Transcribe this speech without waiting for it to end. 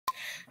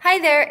Hi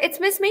there,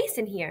 it's Miss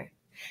Mason here.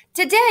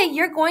 Today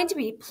you're going to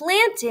be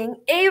planting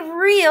a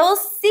real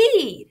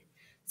seed.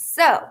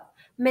 So,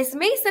 Miss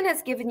Mason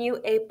has given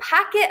you a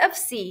packet of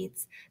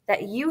seeds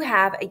that you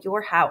have at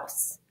your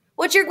house.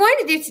 What you're going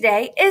to do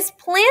today is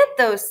plant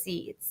those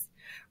seeds.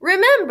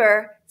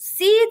 Remember,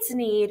 seeds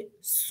need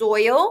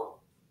soil,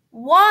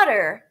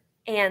 water,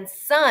 and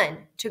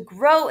sun to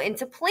grow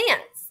into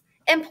plants.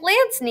 And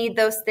plants need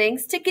those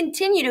things to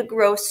continue to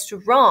grow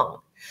strong.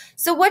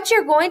 So what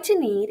you're going to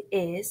need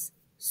is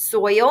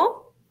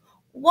soil,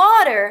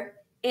 water,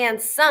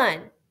 and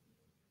sun.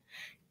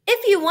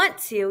 If you want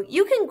to,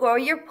 you can grow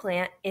your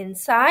plant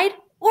inside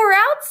or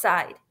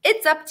outside.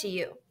 It's up to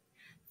you.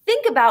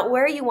 Think about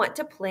where you want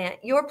to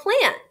plant your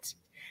plant.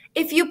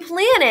 If you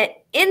plant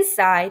it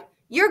inside,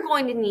 you're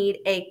going to need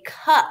a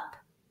cup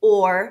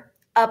or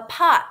a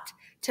pot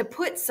to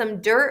put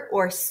some dirt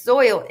or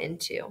soil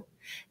into.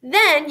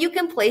 Then you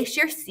can place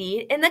your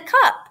seed in the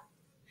cup.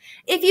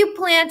 If you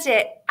plant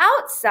it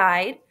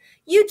outside,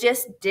 you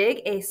just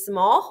dig a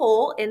small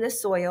hole in the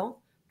soil,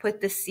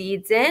 put the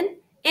seeds in,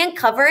 and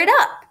cover it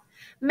up.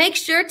 Make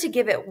sure to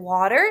give it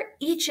water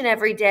each and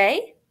every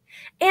day,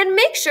 and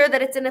make sure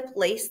that it's in a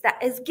place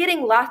that is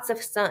getting lots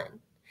of sun.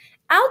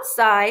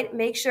 Outside,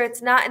 make sure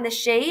it's not in the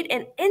shade,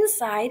 and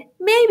inside,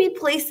 maybe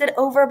place it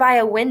over by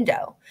a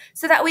window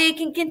so that way it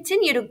can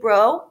continue to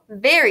grow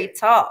very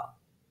tall.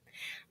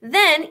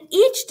 Then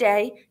each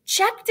day,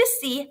 check to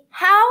see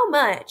how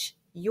much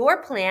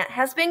your plant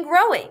has been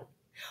growing.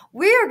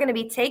 We are going to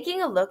be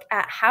taking a look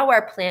at how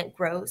our plant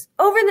grows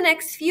over the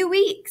next few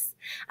weeks.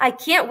 I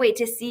can't wait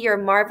to see your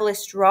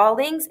marvelous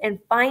drawings and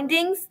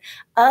findings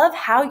of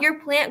how your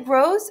plant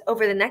grows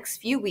over the next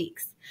few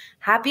weeks.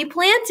 Happy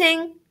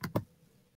planting!